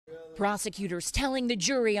Prosecutors telling the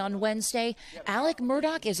jury on Wednesday Alex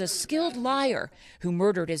Murdaugh is a skilled liar who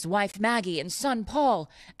murdered his wife Maggie and son Paul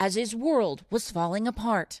as his world was falling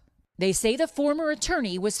apart. They say the former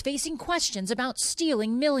attorney was facing questions about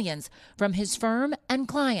stealing millions from his firm and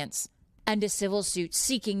clients, and a civil suit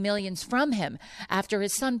seeking millions from him after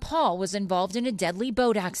his son Paul was involved in a deadly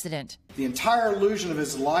boat accident. The entire illusion of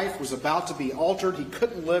his life was about to be altered. He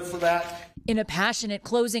couldn't live for that. In a passionate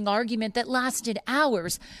closing argument that lasted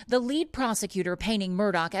hours, the lead prosecutor painting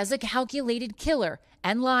Murdaugh as a calculated killer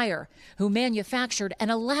and liar who manufactured an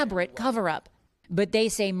elaborate cover-up. But they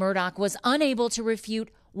say Murdaugh was unable to refute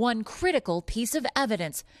one critical piece of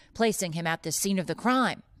evidence, placing him at the scene of the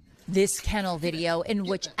crime. This kennel video in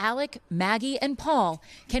which Alex, Maggie, and Paul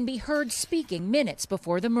can be heard speaking minutes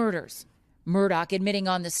before the murders. Murdaugh admitting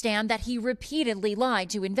on the stand that he repeatedly lied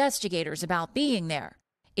to investigators about being there,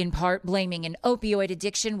 in part blaming an opioid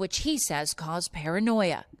addiction which he says caused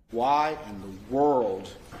paranoia. Why in the world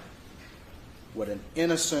would an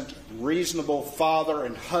innocent, reasonable father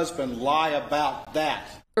and husband lie about that?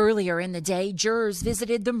 Earlier in the day, jurors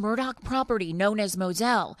visited the Murdaugh property known as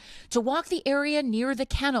Moselle to walk the area near the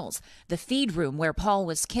kennels, the feed room where Paul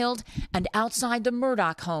was killed, and outside the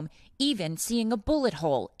Murdaugh home, even seeing a bullet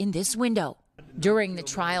hole in this window. During the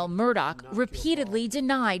trial, Murdaugh repeatedly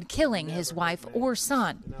denied killing his wife or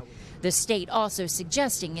son. The state also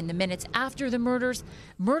suggesting in the minutes after the murders,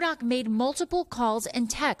 Murdaugh made multiple calls and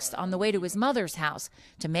texts on the way to his mother's house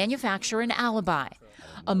to manufacture an alibi.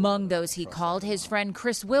 Among those he called his friend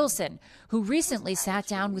Chris Wilson, who recently sat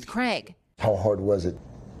down with Craig. How hard was it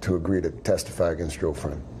to agree to testify against your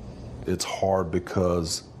friend? It's hard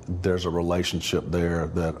because there's a relationship there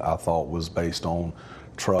that I thought was based on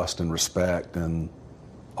trust and respect and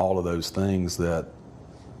all of those things that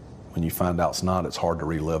when you find out it's not, it's hard to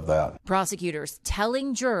relive that. Prosecutors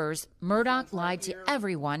telling jurors Murdaugh lied to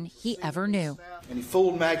everyone he ever knew. And he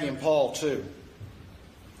fooled Maggie and Paul, too.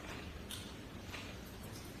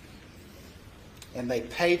 And they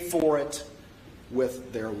paid for it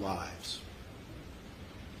with their lives.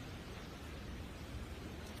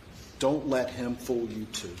 Don't let him fool you,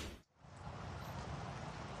 too.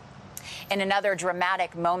 In another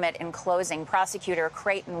dramatic moment in closing, prosecutor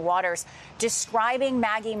Creighton Waters describing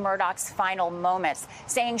Maggie Murdaugh's final moments,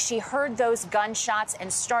 saying she heard those gunshots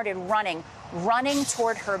and started running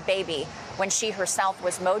toward her baby when she herself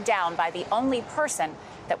was mowed down by the only person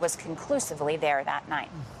that was conclusively there that night.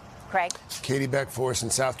 Craig? Catie Beck for us in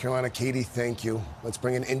South Carolina. Catie, thank you. Let's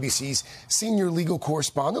bring in NBC's senior legal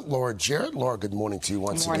correspondent, Laura Jarrett. Laura, good morning to you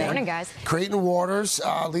once again. Good morning, guys. Creighton Waters,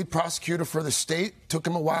 lead prosecutor for the state. Took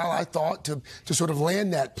him a while, I thought, to sort of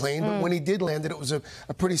land that plane. But when he did land it, it was a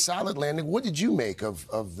pretty solid landing. What did you make of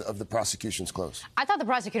the prosecution's close? I thought the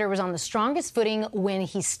prosecutor was on the strongest footing when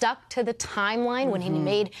he stuck to the timeline, when he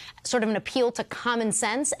made sort of an appeal to common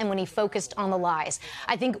sense, and when he focused on the lies.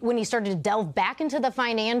 I think when he started to delve back into the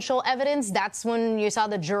financial evidence, that's when you saw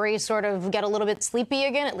the jury sort of get a little bit sleepy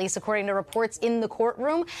again, at least according to reports in the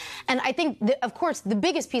courtroom. And I think, of course, the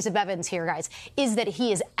biggest piece of evidence here, guys, is that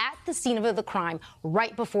he is at the scene of the crime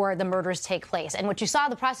right before the murders take place. And what you saw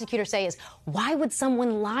the prosecutor say is, why would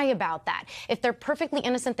someone lie about that? If they're perfectly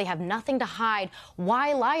innocent, they have nothing to hide,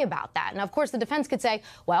 why lie about that? And of course, the defense could say,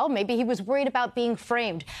 well, maybe he was worried about being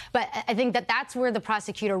framed. But I think that that's where the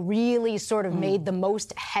prosecutor really sort of made the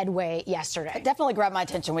most headway yesterday. It definitely grabbed my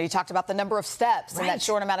attention when he talked about the number of steps in that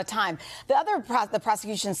short amount of time. The other the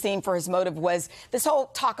prosecution's theme for his motive was this whole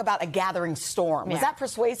talk about a gathering storm. Was that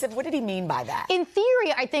persuasive? What did he mean by that? In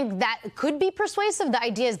theory, I think that could be persuasive. The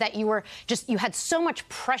idea is that you had so much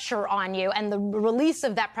pressure on you, and the release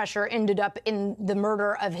of that pressure ended up in the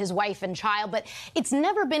murder of his wife and child. But it's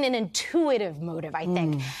never been an intuitive motive, I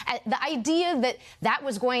think. The idea that that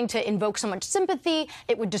was going to invoke so much sympathy,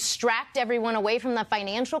 it would distract everyone away from the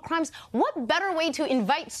financial crimes. What better way to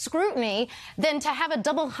invite scrutiny than to have a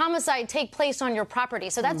double homicide take place on your property?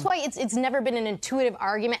 So that's why it's never been an intuitive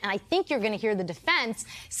argument, and I think you're going to hear the defense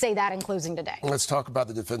say that in closing today. Let's talk about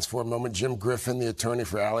the defense for a moment. Jim Griffin, the attorney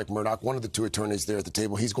for Alex Murdaugh, one of the two attorneys there at the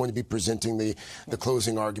table, he's going to be presenting the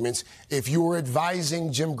closing arguments. If you were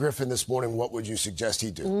advising Jim Griffin this morning, what would you suggest he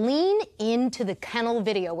do? Lean into the kennel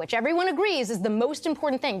video, which everyone agrees is the most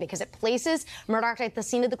important thing because it places Murdaugh at the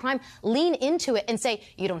scene of the crime. Lean into it and say,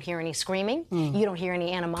 you don't hear any screaming, you don't hear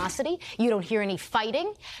any animosity, you don't hear any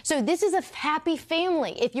fighting. So this is a happy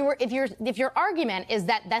family. If your argument is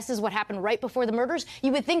that this is what happened right before the murders,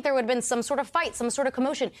 you would think there would have been some sort of fight, some sort of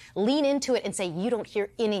commotion. Lean into it and say, you don't hear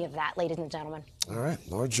any of that, ladies and gentlemen. All right,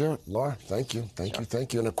 Laura Jarrett. Laura, thank you.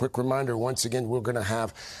 Thank you. And a quick reminder, once again, we're going to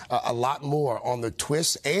have a lot more on the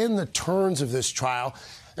twists and the turns of this trial.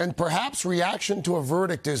 and perhaps reaction to a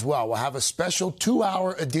verdict as well. We'll have a special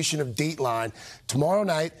 2-hour edition of Dateline tomorrow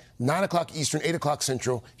night, 9 o'clock Eastern, 8 o'clock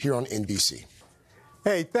Central, here on NBC.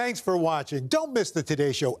 Hey, thanks for watching. Don't miss the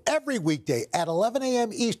Today Show every weekday at 11 a.m.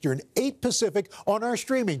 Eastern, 8 Pacific on our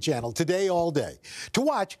streaming channel, Today All Day. To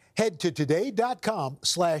watch, head to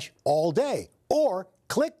today.com/allday or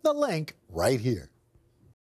click the link right here.